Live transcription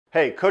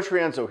Hey, Coach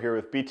Rienzo here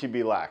with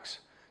BTB Lax.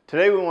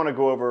 Today we want to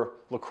go over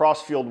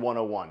Lacrosse Field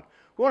 101.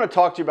 We want to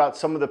talk to you about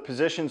some of the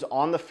positions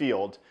on the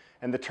field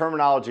and the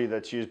terminology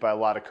that's used by a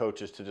lot of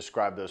coaches to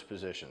describe those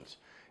positions.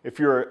 If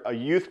you're a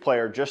youth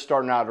player just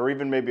starting out, or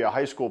even maybe a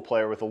high school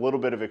player with a little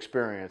bit of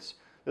experience,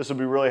 this will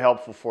be really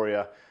helpful for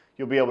you.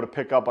 You'll be able to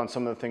pick up on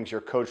some of the things your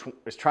coach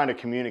is trying to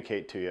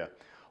communicate to you.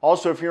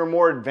 Also, if you're a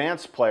more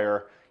advanced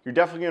player, you're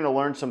definitely going to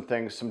learn some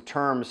things, some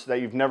terms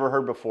that you've never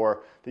heard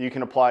before that you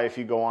can apply if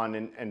you go on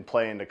and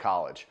play into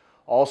college.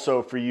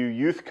 Also, for you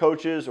youth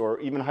coaches or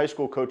even high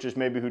school coaches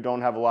maybe who don't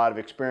have a lot of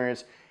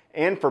experience,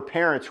 and for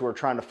parents who are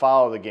trying to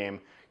follow the game,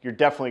 you're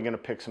definitely going to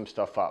pick some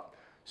stuff up.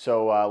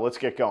 So let's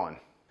get going.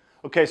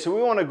 Okay, so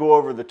we want to go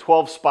over the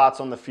 12 spots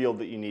on the field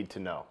that you need to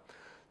know.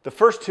 The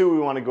first two we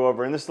want to go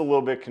over, and this is a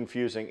little bit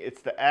confusing,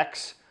 it's the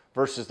X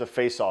versus the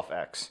face-off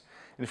X.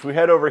 And if we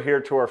head over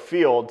here to our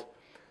field,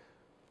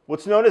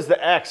 what's known as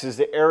the X is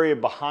the area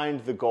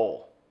behind the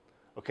goal.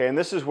 Okay, and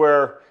this is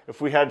where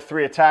if we had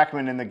three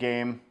attackmen in the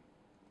game,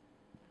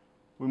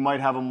 we might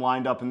have them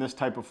lined up in this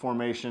type of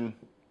formation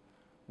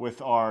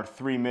with our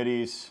three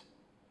middies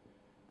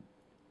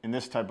in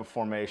this type of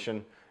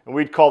formation. And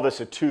we'd call this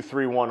a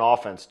 2-3-1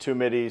 offense. Two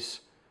middies,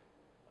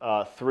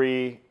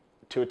 two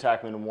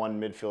attackmen, and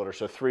one midfielder.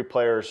 So three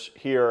players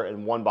here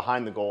and one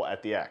behind the goal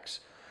at the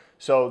X.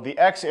 So the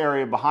X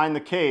area behind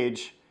the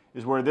cage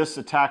is where this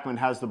attackman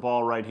has the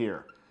ball right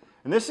here.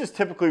 And this is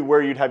typically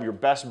where you'd have your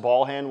best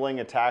ball handling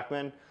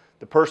attackman,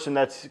 the person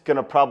that's going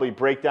to probably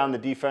break down the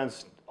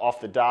defense off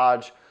the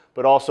dodge,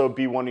 but also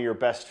be one of your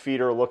best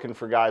feeder looking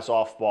for guys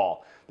off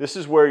ball. This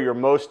is where your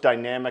most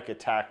dynamic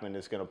attackman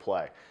is going to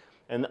play.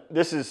 And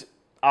this is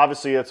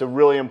obviously, it's a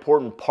really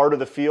important part of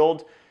the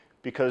field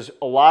because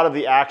a lot of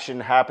the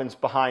action happens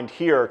behind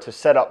here to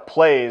set up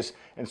plays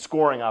and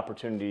scoring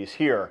opportunities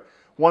here.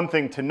 One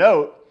thing to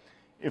note,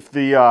 if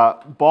the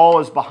ball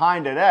is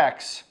behind at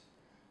X,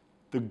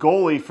 the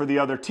goalie for the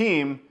other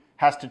team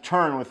has to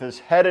turn with his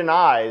head and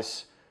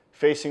eyes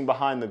facing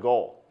behind the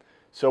goal.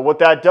 So what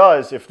that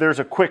does, if there's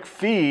a quick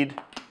feed,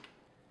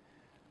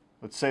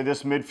 let's say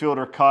this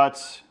midfielder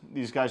cuts,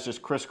 these guys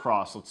just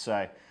crisscross, let's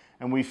say,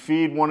 and we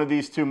feed one of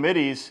these two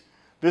middies,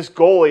 this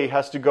goalie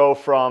has to go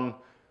from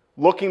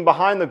looking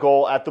behind the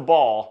goal at the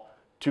ball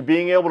to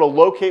being able to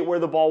locate where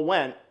the ball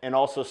went and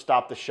also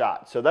stop the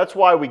shot. So that's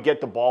why we get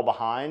the ball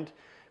behind,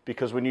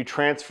 because when you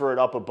transfer it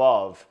up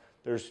above,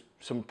 there's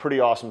some pretty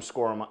awesome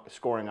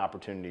scoring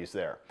opportunities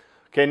there.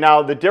 Okay,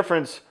 now the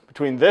difference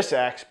between this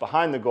X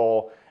behind the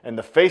goal and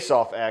the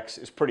face-off X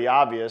is pretty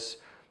obvious,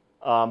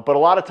 but a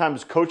lot of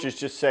times coaches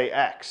just say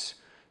X.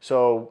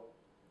 So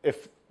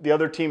if the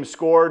other team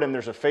scored and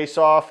there's a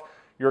face-off,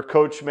 your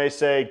coach may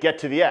say get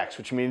to the X,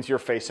 which means you're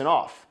facing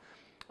off,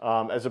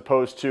 as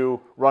opposed to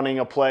running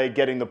a play,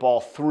 getting the ball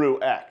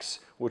through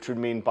X, which would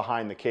mean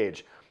behind the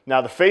cage.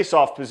 Now the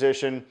face-off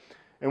position,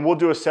 and we'll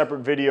do a separate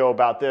video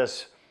about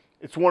this,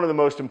 it's one of the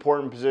most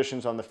important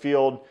positions on the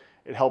field.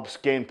 It helps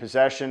gain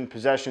possession.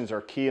 Possessions are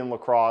key in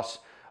lacrosse.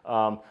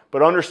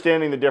 But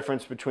understanding the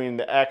difference between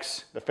the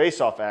X, the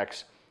face-off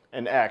X,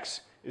 and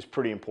X is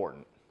pretty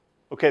important.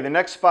 Okay, the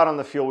next spot on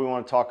the field we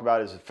want to talk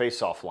about is the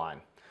face-off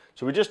line.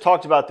 So we just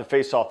talked about the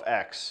face-off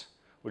X,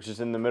 which is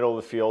in the middle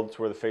of the field. It's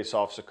where the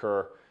face-offs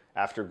occur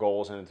after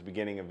goals and at the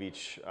beginning of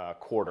each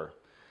quarter.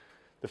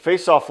 The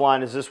face-off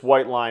line is this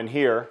white line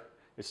here.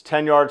 It's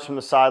 10 yards from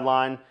the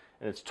sideline,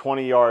 and it's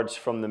 20 yards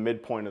from the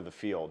midpoint of the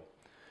field.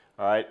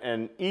 All right,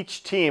 and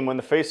each team, when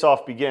the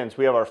face-off begins,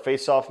 we have our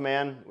face-off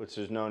man, which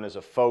is known as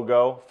a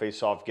FOGO,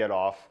 face-off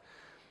get-off.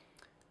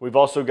 We've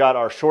also got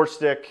our short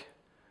stick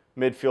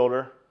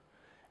midfielder,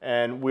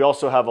 and we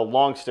also have a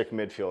long stick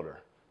midfielder.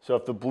 So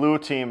if the blue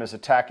team is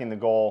attacking the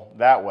goal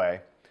that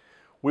way,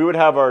 we would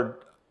have our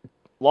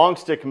long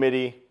stick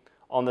midi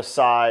on the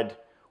side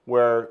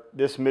where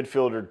this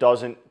midfielder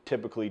doesn't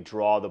typically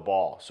draw the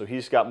ball. So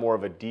he's got more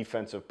of a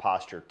defensive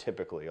posture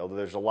typically, although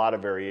there's a lot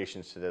of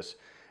variations to this.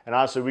 And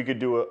honestly, we could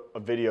do a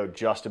video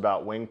just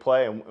about wing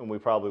play, and we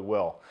probably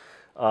will.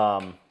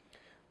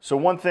 So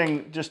one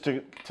thing just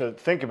to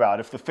think about,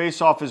 if the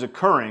face-off is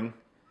occurring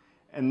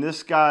and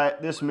this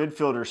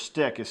midfielder's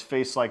stick is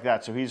faced like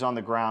that, so he's on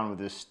the ground with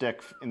his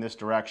stick in this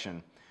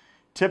direction,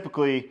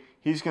 typically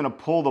he's going to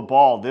pull the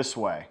ball this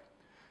way.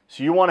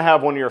 So you want to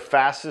have one of your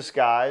fastest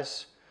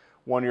guys,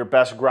 one of your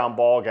best ground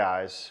ball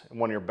guys, and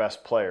one of your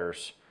best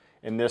players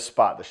in this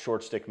spot, the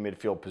short stick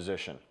midfield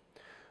position.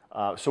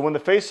 So when the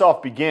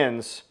face-off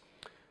begins,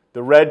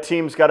 the red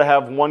team's got to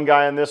have one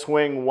guy in this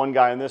wing, one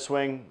guy in this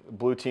wing. The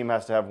blue team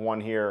has to have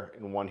one here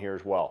and one here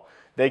as well.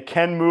 They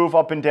can move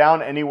up and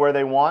down anywhere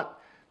they want.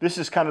 This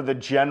is kind of the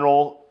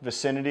general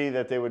vicinity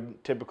that they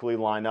would typically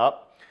line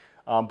up.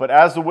 But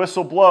as the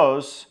whistle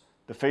blows,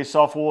 the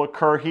face-off will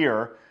occur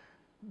here.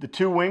 The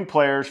two wing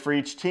players for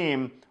each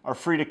team are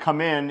free to come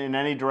in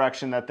any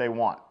direction that they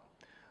want.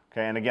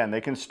 Okay, and again,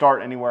 they can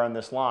start anywhere on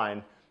this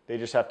line. They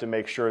just have to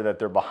make sure that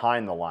they're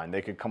behind the line.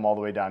 They could come all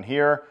the way down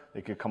here.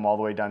 They could come all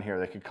the way down here.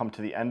 They could come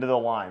to the end of the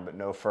line, but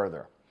no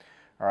further.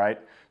 All right,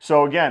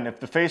 so again, if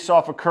the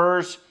face-off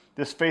occurs,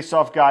 this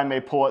face-off guy may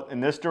pull it in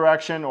this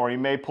direction, or he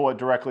may pull it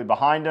directly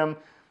behind him.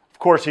 Of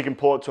course, he can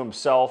pull it to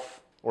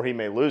himself, or he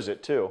may lose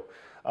it too.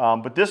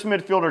 But this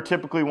midfielder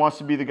typically wants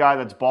to be the guy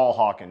that's ball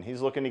hawking.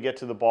 He's looking to get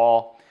to the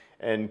ball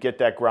and get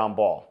that ground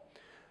ball.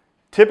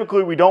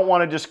 Typically, we don't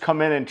want to just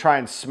come in and try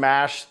and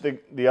smash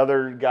the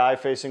other guy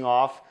facing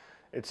off.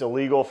 It's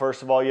illegal,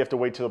 first of all. You have to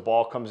wait till the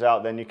ball comes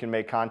out, then you can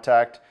make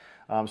contact.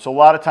 So a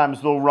lot of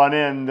times they'll run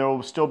in,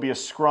 there'll still be a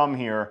scrum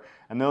here,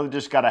 and they'll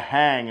just got to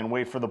hang and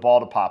wait for the ball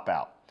to pop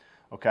out.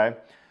 Okay?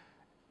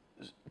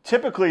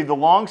 Typically, the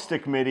long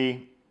stick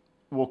midi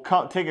will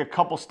take a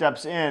couple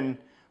steps in,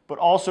 but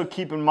also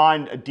keep in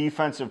mind a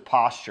defensive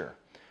posture.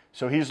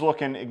 So he's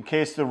looking, in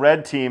case the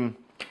red team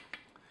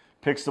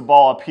picks the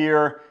ball up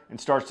here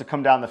and starts to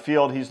come down the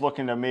field, he's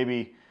looking to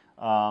maybe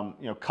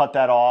cut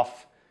that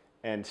off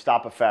and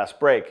stop a fast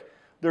break.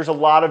 There's a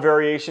lot of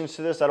variations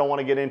to this. I don't want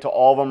to get into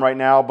all of them right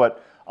now,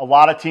 but a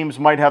lot of teams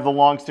might have the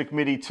long stick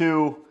midi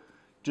too,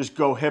 just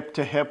go hip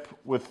to hip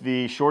with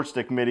the short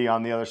stick midi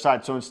on the other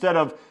side. So instead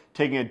of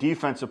taking a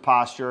defensive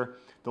posture,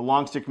 the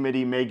long stick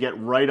midi may get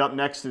right up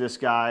next to this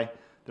guy.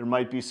 There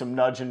might be some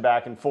nudging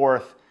back and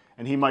forth,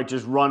 and he might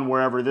just run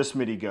wherever this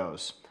midi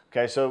goes.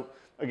 Okay, so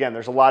again,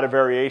 there's a lot of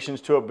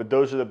variations to it, but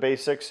those are the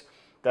basics.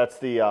 That's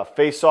the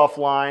face-off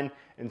line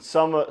and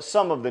some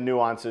of the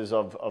nuances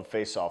of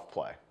face-off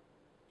play.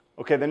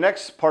 Okay, the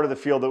next part of the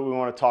field that we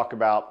want to talk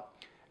about,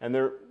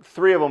 and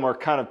three of them are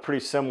kind of pretty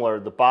similar: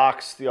 the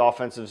box, the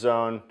offensive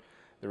zone,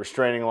 the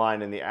restraining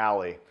line, and the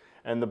alley.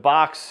 And the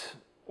box,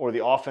 or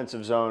the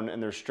offensive zone,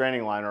 and the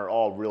restraining line are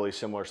all really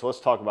similar. So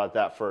let's talk about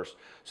that first.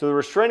 So the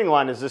restraining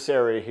line is this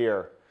area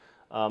here.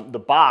 The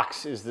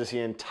box is the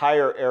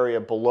entire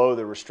area below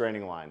the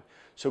restraining line.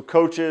 So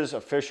coaches,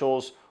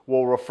 officials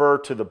will refer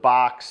to the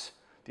box,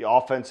 the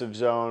offensive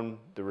zone,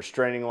 the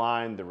restraining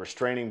line, the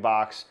restraining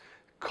box,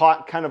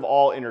 kind of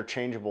all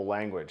interchangeable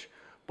language.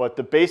 But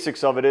the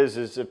basics of it is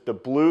if the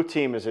blue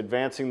team is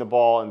advancing the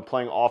ball and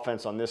playing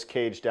offense on this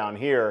cage down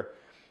here,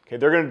 okay,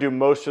 they're going to do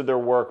most of their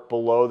work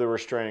below the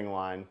restraining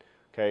line,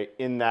 okay,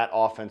 in that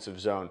offensive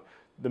zone.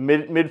 The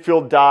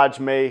midfield dodge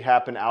may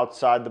happen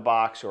outside the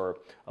box or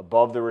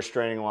above the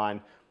restraining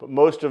line, but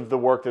most of the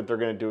work that they're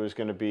going to do is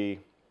going to be,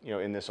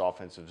 in this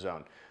offensive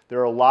zone. There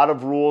are a lot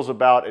of rules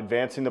about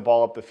advancing the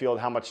ball up the field,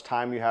 how much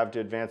time you have to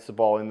advance the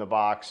ball in the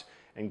box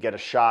and get a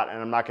shot, and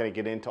I'm not going to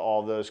get into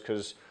all of those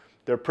because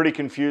they're pretty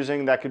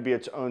confusing. That could be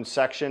its own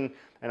section,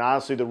 and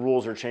honestly, the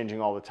rules are changing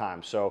all the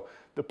time. So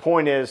the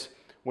point is,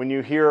 when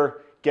you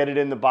hear get it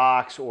in the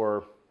box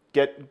or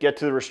get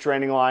to the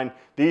restraining line,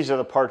 these are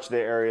the parts of the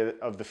area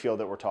of the field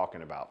that we're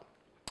talking about.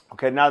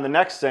 Okay, now the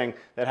next thing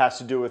that has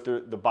to do with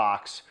the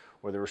box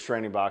or the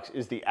restraining box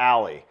is the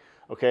alley.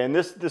 Okay, and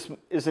this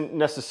isn't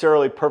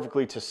necessarily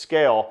perfectly to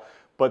scale,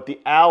 but the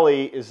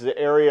alley is the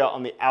area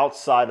on the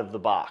outside of the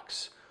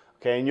box.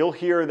 Okay, and you'll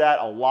hear that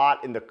a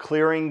lot in the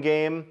clearing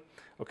game.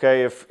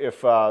 Okay, if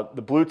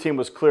the blue team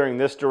was clearing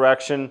this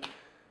direction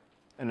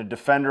and a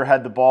defender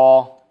had the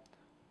ball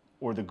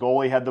or the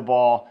goalie had the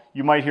ball,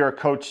 you might hear a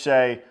coach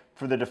say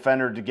for the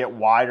defender to get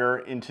wider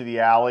into the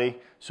alley,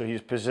 so he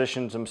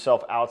positions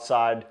himself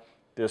outside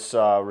this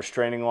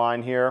restraining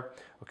line here,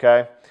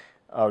 okay,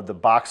 the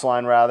box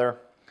line rather.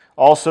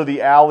 Also,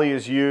 the alley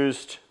is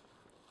used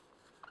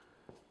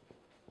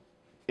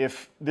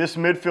if this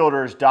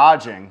midfielder is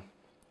dodging.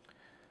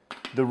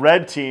 The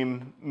red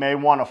team may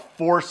want to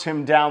force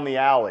him down the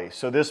alley.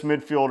 So this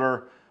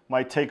midfielder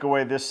might take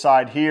away this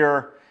side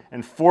here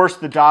and force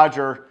the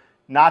dodger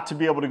not to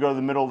be able to go to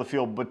the middle of the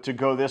field, but to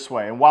go this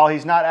way. And while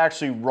he's not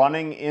actually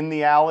running in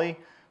the alley,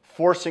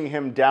 forcing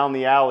him down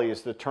the alley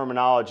is the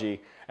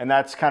terminology, and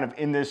that's kind of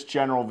in this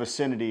general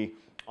vicinity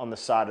on the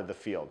side of the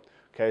field.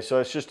 Okay, so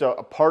it's just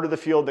a part of the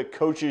field that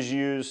coaches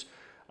use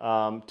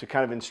to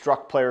kind of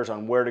instruct players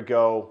on where to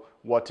go,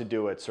 what to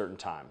do at certain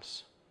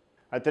times.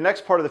 All right, the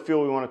next part of the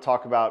field we want to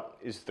talk about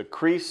is the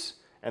crease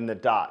and the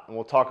dot, and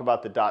we'll talk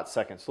about the dot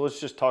second. So let's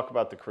just talk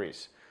about the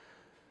crease.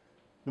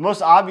 The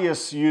most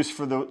obvious use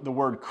for the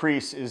word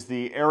crease is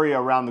the area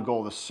around the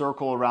goal, the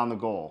circle around the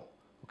goal.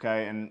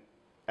 Okay, and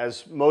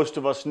as most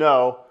of us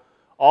know,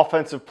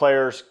 offensive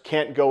players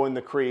can't go in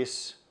the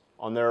crease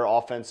on their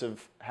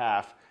offensive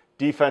half.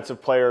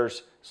 Defensive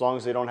players, as long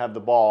as they don't have the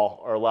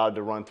ball, are allowed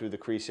to run through the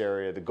crease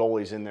area. The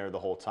goalie's in there the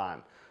whole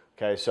time.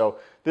 Okay, so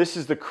this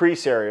is the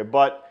crease area,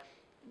 but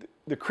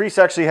the crease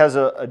actually has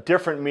a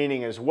different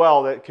meaning as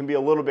well that can be a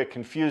little bit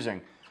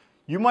confusing.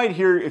 You might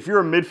hear, if you're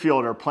a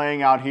midfielder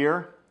playing out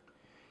here,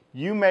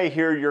 you may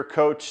hear your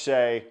coach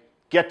say,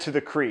 get to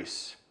the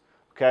crease,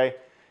 okay?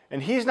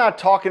 And he's not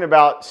talking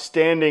about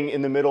standing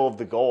in the middle of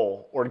the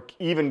goal or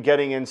even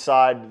getting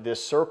inside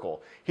this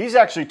circle. He's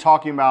actually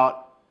talking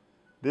about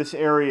this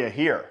area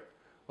here,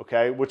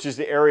 okay, which is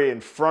the area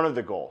in front of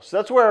the goal. So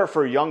that's where,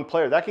 for a young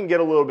player, that can get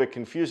a little bit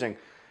confusing.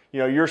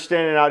 You're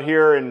standing out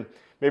here and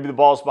maybe the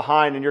ball's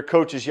behind and your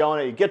coach is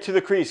yelling at you, get to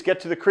the crease, get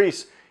to the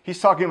crease. He's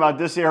talking about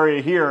this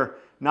area here,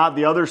 not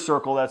the other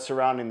circle that's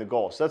surrounding the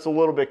goal. So that's a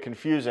little bit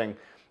confusing.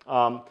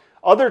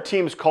 Other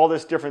teams call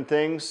this different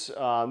things.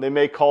 They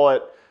may call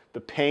it the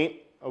paint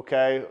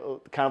okay?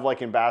 Kind of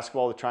like in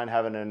basketball, to try and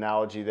have an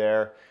analogy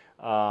there.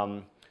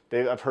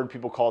 I've heard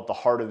people call it the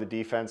heart of the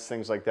defense,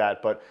 things like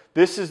that. But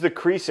this is the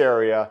crease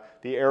area,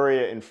 the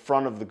area in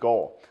front of the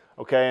goal,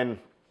 okay? And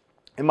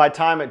in my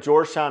time at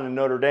Georgetown and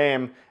Notre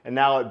Dame, and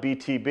now at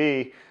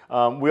BTB,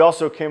 we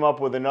also came up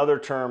with another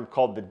term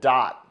called the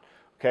dot,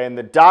 okay? And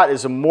the dot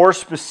is a more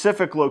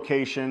specific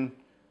location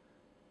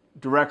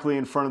directly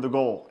in front of the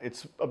goal.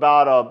 It's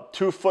about a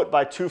 2 foot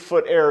by 2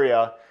 foot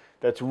area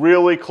that's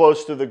really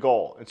close to the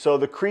goal. And so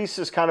the crease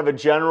is kind of a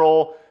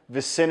general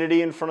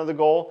vicinity in front of the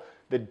goal.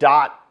 The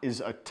dot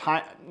is a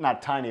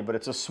not tiny, but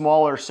it's a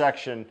smaller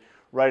section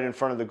right in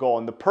front of the goal.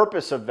 And the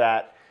purpose of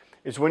that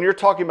is when you're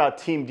talking about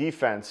team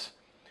defense,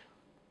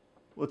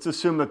 let's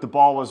assume that the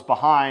ball was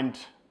behind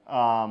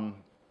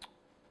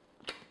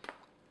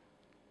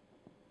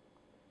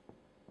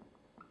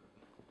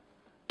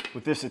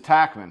with this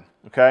attackman,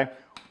 okay?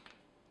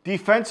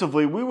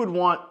 Defensively, we would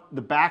want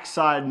the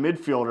backside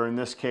midfielder in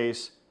this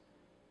case,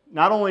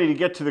 not only to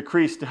get to the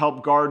crease to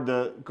help guard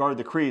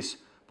the crease,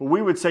 but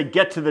we would say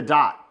get to the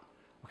dot.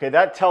 Okay,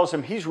 that tells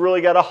him he's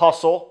really got to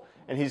hustle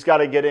and he's got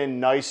to get in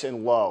nice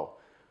and low.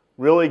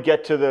 Really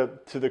get to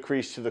the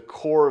crease, to the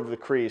core of the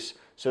crease,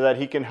 so that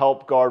he can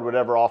help guard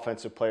whatever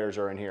offensive players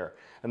are in here.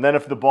 And then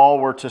if the ball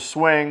were to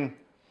swing,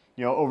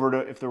 you know, over to,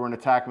 if there were an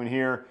attackman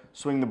here,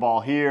 swing the ball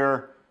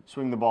here,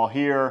 swing the ball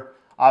here.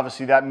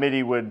 Obviously that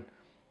midi would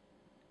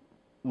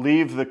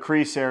leave the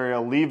crease area,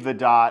 leave the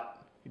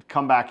dot, he'd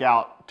come back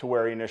out to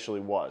where he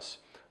initially was.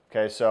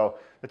 Okay, so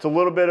it's a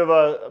little bit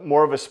of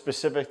more of a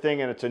specific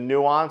thing, and it's a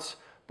nuance,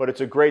 but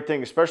it's a great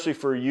thing, especially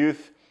for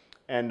youth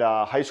and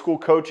high school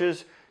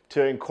coaches,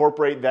 to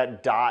incorporate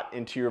that dot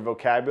into your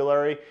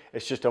vocabulary.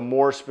 It's just a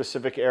more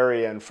specific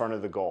area in front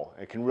of the goal.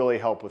 It can really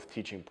help with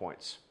teaching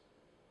points.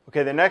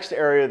 Okay, the next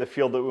area of the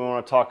field that we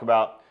want to talk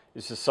about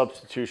is the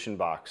substitution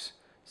box.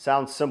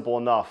 Sounds simple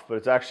enough, but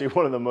it's actually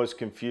one of the most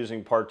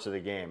confusing parts of the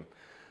game.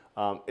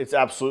 It's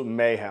absolute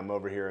mayhem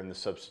over here in the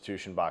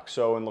substitution box.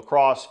 So in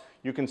lacrosse,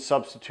 you can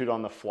substitute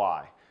on the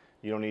fly.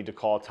 You don't need to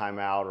call a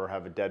timeout or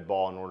have a dead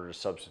ball in order to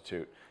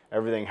substitute.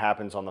 Everything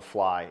happens on the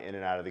fly, in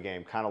and out of the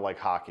game, kind of like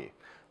hockey.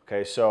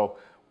 Okay, so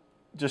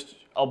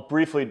I'll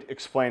briefly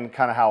explain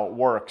kind of how it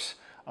works.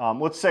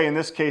 Let's say in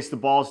this case the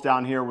ball's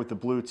down here with the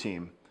blue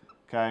team.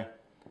 Okay,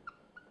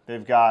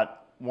 they've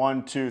got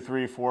 1, 2,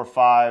 3, 4,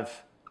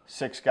 5,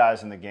 6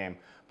 guys in the game.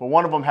 But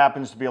one of them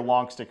happens to be a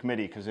long stick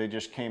midi because they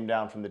just came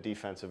down from the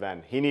defensive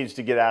end. He needs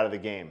to get out of the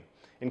game.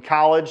 In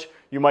college,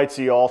 you might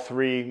see all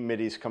 3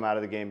 middies come out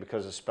of the game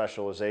because of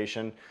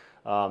specialization.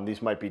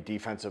 These might be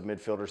defensive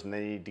midfielders and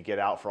they need to get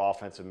out for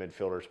offensive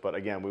midfielders. But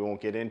again, we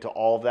won't get into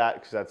all of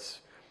that because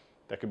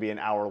that could be an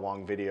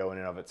hour-long video in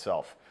and of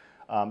itself.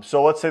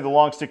 So let's say the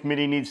long stick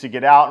midi needs to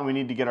get out and we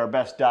need to get our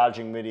best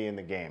dodging midi in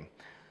the game.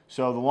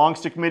 So the long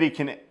stick midi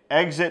can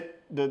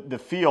exit the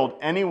field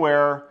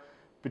anywhere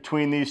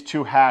between these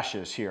 2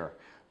 hashes here.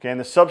 Okay, and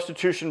the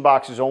substitution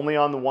box is only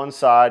on the one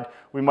side.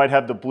 We might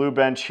have the blue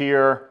bench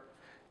here.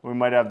 We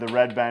might have the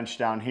red bench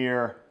down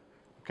here.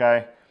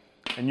 Okay,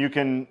 and you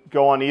can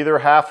go on either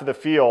half of the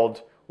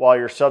field while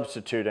you're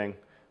substituting.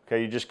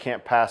 Okay, you just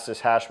can't pass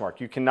this hash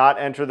mark. You cannot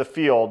enter the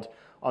field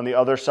on the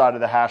other side of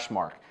the hash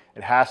mark.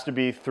 It has to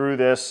be through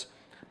this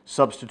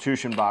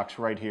substitution box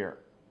right here.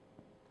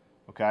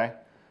 Okay,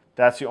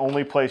 that's the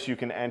only place you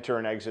can enter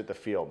and exit the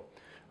field.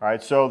 All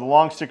right, so the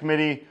long stick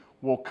midi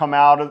will come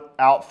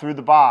out through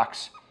the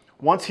box.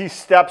 Once he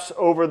steps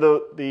over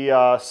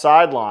the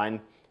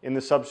sideline in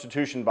the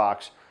substitution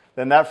box,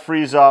 then that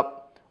frees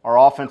up our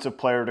offensive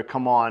player to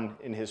come on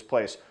in his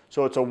place.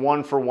 So it's a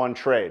 1-for-1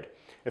 trade.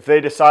 If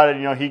they decided,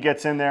 you know, he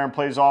gets in there and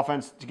plays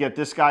offense to get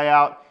this guy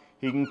out,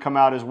 he can come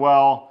out as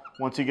well.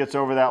 Once he gets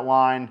over that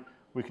line,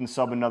 we can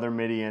sub another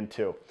midi in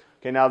too.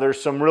 Okay, now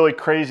there's some really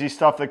crazy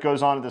stuff that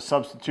goes on at the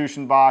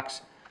substitution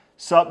box.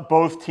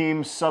 Both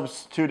teams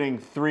substituting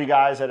 3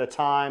 guys at a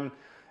time.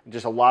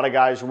 Just a lot of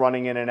guys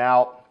running in and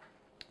out.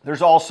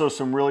 There's also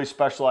some really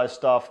specialized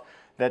stuff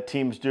that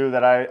teams do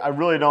that I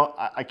really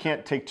I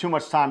can't take too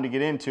much time to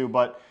get into,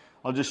 but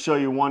I'll just show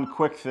you one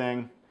quick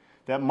thing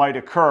that might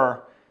occur.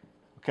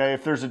 Okay,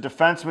 if there's a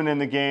defenseman in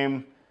the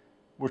game,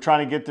 we're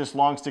trying to get this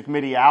long stick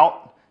midi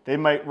out, they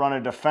might run a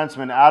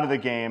defenseman out of the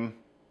game,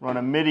 run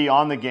a midi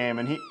on the game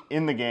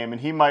and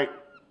he might,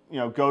 you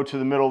know, go to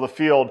the middle of the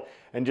field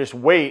and just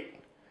wait.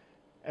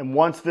 And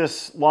once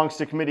this long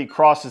stick midi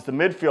crosses the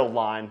midfield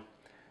line,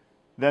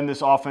 then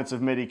this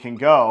offensive midi can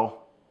go.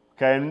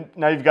 Okay, and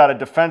now you've got a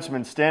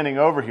defenseman standing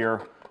over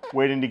here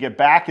waiting to get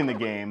back in the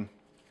game.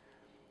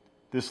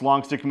 This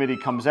long stick midi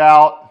comes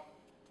out.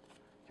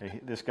 Okay,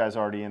 this guy's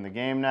already in the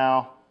game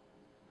now.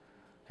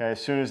 Okay,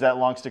 as soon as that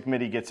long stick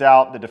midi gets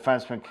out, the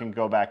defenseman can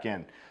go back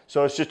in.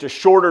 So it's just a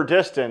shorter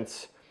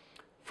distance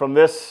from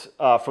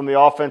from the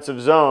offensive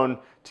zone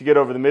to get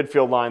over the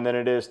midfield line than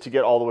it is to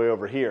get all the way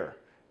over here.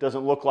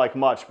 Doesn't look like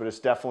much, but it's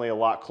definitely a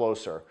lot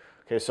closer.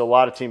 Okay, so a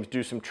lot of teams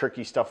do some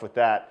tricky stuff with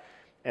that,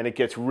 and it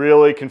gets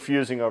really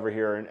confusing over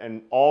here.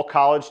 And all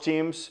college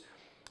teams,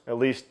 at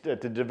least at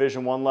the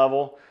Division I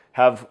level,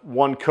 have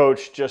one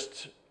coach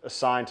just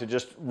assigned to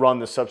just run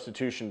the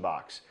substitution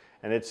box.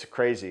 And it's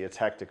crazy, it's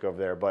hectic over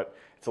there, but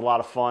it's a lot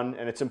of fun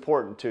and it's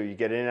important too. You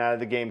get in and out of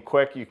the game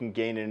quick, you can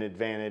gain an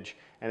advantage,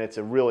 and it's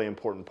a really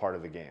important part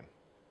of the game.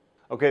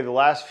 Okay, the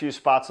last few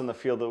spots on the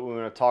field that we're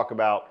going to talk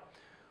about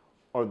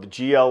are the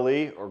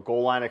GLE, or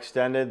goal line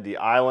extended, the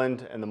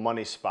island, and the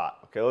money spot.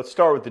 Okay, let's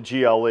start with the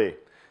GLE.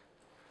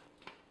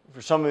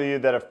 For some of you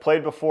that have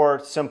played before,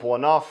 it's simple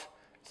enough.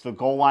 It's the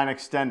goal line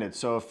extended.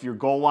 So if your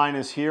goal line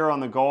is here on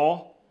the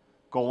goal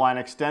line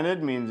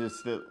extended means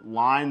it's the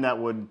line that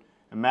would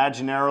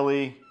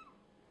imaginarily,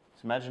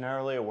 is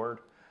imaginarily a word?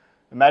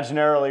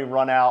 Imaginarily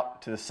run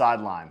out to the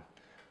sideline.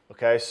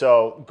 Okay,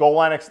 so goal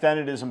line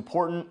extended is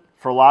important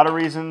for a lot of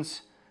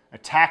reasons.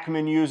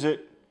 Attackmen use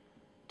it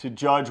to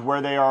judge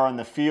where they are on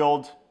the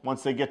field.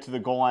 Once they get to the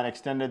goal line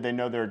extended, they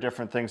know there are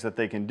different things that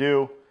they can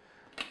do.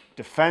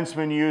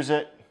 Defensemen use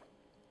it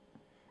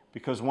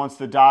because once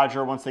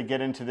they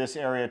get into this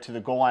area to the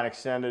goal line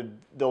extended,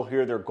 they'll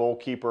hear their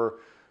goalkeeper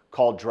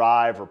call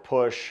drive or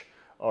push,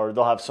 or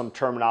they'll have some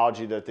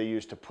terminology that they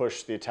use to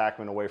push the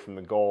attackman away from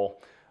the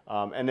goal.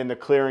 And in the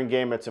clearing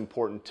game, it's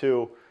important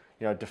too.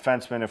 You know,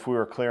 defensemen, if we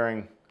were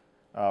clearing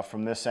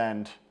from this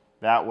end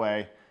that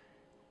way,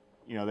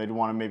 you know, they'd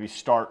want to maybe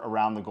start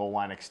around the goal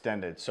line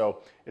extended.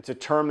 So it's a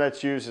term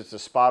that's used. It's a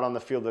spot on the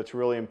field that's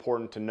really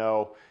important to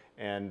know.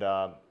 And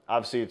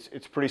obviously,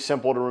 it's pretty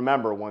simple to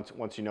remember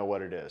once you know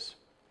what it is.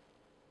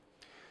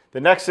 The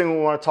next thing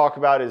we want to talk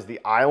about is the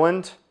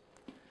island.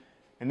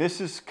 And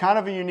this is kind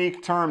of a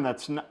unique term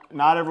that's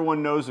not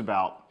everyone knows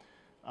about.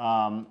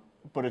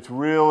 But it's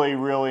really,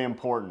 really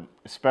important,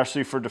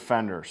 especially for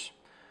defenders.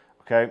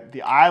 Okay,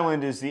 the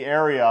island is the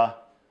area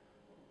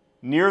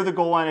near the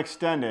goal line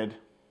extended,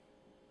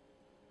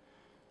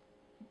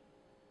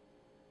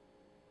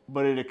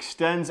 but it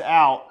extends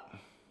out.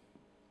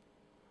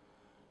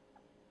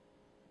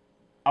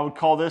 I would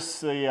call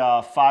this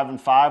the 5 and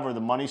 5 or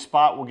the money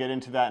spot. We'll get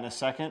into that in a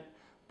second.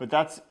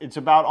 But it's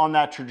about on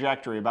that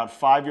trajectory, about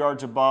 5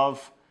 yards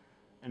above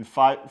and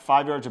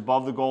 5 yards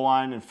above the goal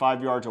line and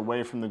 5 yards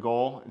away from the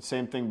goal, and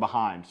same thing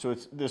behind. So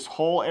it's this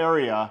whole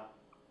area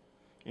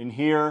in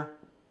here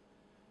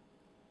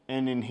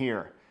and in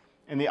here.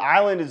 And the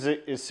island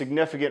is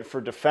significant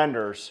for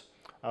defenders.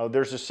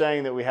 There's a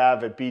saying that we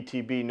have at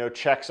BTB, no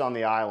checks on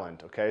the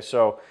island. Okay,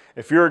 so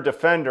if you're a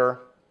defender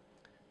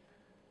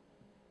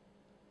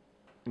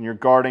and you're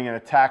guarding an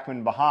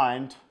attackman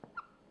behind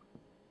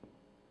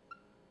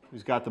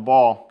who's got the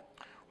ball,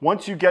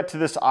 once you get to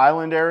this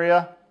island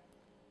area,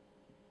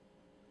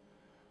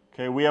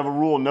 okay, we have a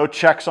rule, no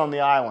checks on the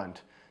island.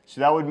 So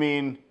that would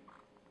mean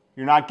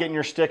you're not getting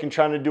your stick and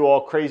trying to do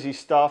all crazy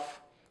stuff,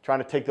 trying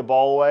to take the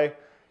ball away.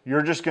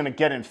 You're just going to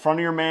get in front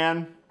of your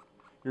man.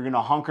 You're going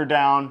to hunker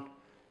down.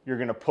 You're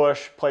going to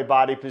push, play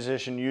body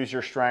position, use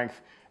your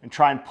strength, and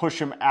try and push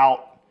him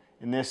out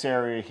in this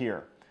area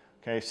here.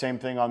 Okay, same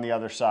thing on the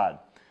other side.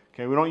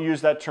 Okay, we don't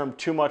use that term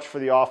too much for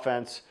the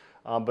offense,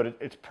 but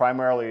it's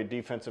primarily a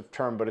defensive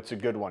term, but it's a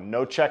good one.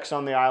 No checks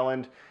on the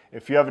island.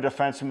 If you have a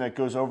defenseman that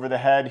goes over the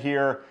head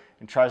here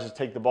and tries to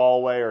take the ball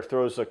away or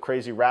throws a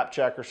crazy wrap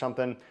check or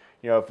something,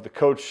 you know, if the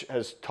coach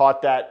has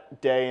taught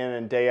that day in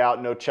and day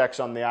out, no checks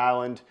on the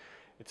island,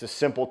 it's a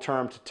simple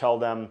term to tell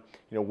them,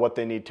 you know, what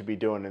they need to be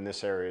doing in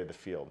this area of the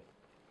field.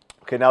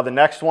 Okay, now the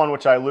next one,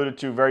 which I alluded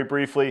to very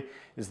briefly,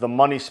 is the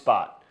money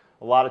spot.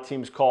 A lot of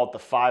teams call it the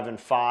 5 and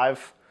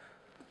 5.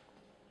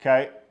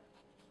 Okay,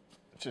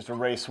 let's just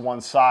erase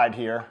one side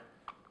here.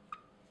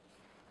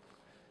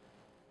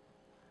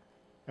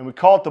 And we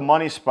call it the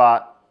money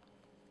spot.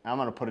 I'm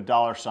going to put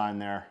a $sign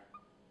there,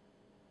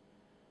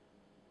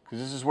 because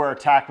this is where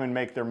attackmen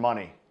make their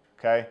money.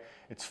 Okay,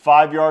 it's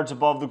 5 yards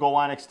above the goal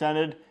line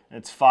extended, and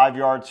it's 5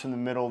 yards from the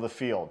middle of the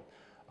field.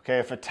 Okay,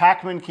 if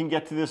attackmen can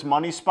get to this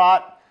money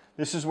spot,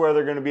 this is where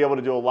they're going to be able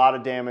to do a lot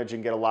of damage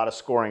and get a lot of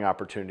scoring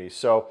opportunities.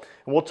 So,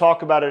 and we'll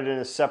talk about it in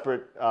a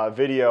separate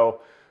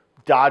video,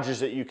 dodges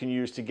that you can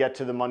use to get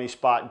to the money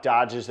spot,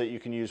 dodges that you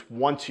can use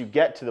once you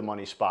get to the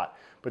money spot.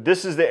 But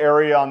this is the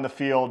area on the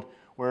field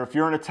where if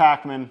you're an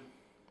attackman,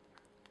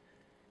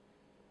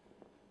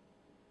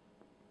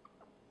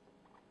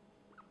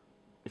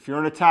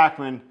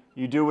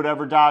 you do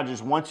whatever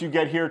dodges. Once you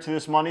get here to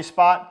this money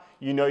spot,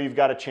 you know you've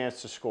got a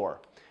chance to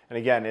score. And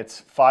again, it's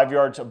 5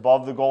 yards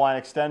above the goal line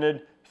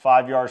extended,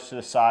 5 yards to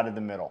the side of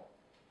the middle.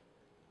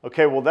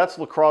 Okay, well that's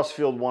Lacrosse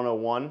Field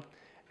 101.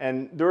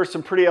 And there was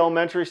some pretty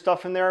elementary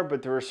stuff in there,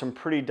 but there was some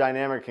pretty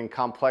dynamic and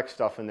complex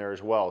stuff in there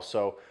as well.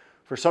 So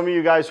for some of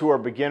you guys who are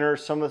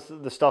beginners, some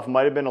of the stuff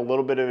might have been a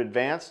little bit of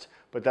advanced,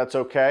 but that's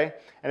okay.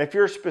 And if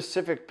you're a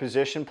specific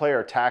position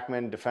player,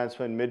 attackman,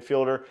 defenseman,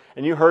 midfielder,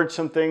 and you heard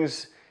some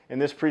things in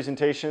this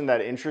presentation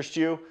that interest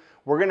you,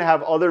 we're going to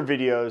have other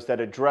videos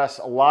that address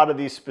a lot of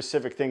these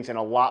specific things in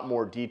a lot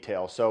more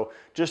detail. So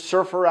just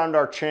surf around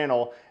our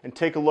channel and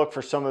take a look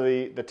for some of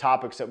the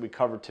topics that we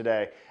covered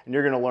today, and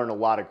you're going to learn a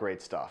lot of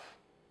great stuff.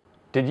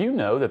 Did you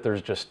know that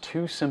there's just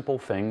 2 simple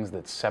things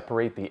that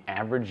separate the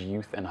average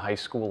youth and high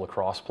school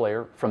lacrosse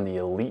player from the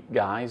elite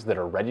guys that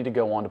are ready to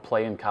go on to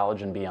play in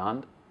college and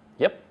beyond?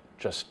 Yep,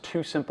 just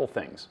 2 simple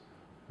things.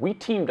 we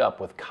teamed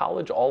up with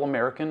college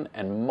All-American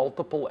and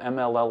multiple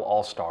MLL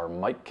All-Star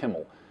Mike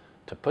Kimmel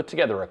to put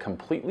together a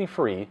completely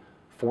free,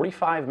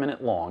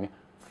 45-minute long,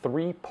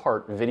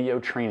 3-part video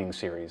training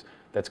series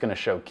that's going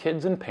to show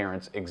kids and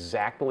parents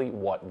exactly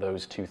what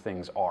those two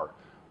things are,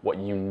 what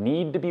you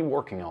need to be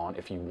working on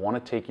if you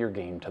want to take your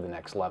game to the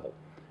next level.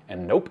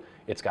 And nope,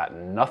 it's got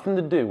nothing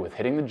to do with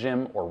hitting the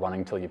gym or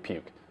running till you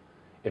puke.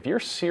 If you're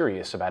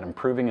serious about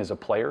improving as a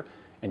player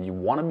and you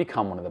want to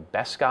become one of the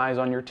best guys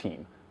on your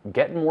team,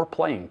 get more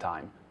playing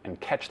time, and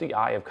catch the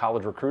eye of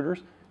college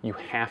recruiters, you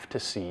have to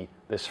see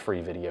this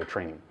free video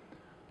training.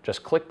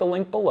 Just click the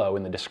link below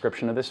in the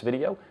description of this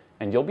video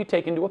and you'll be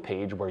taken to a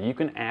page where you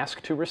can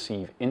ask to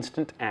receive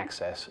instant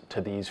access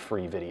to these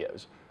free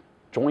videos.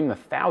 Join the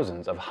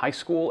thousands of high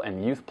school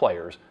and youth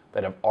players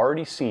that have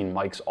already seen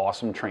Mike's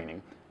awesome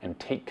training and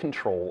take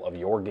control of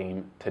your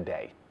game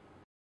today.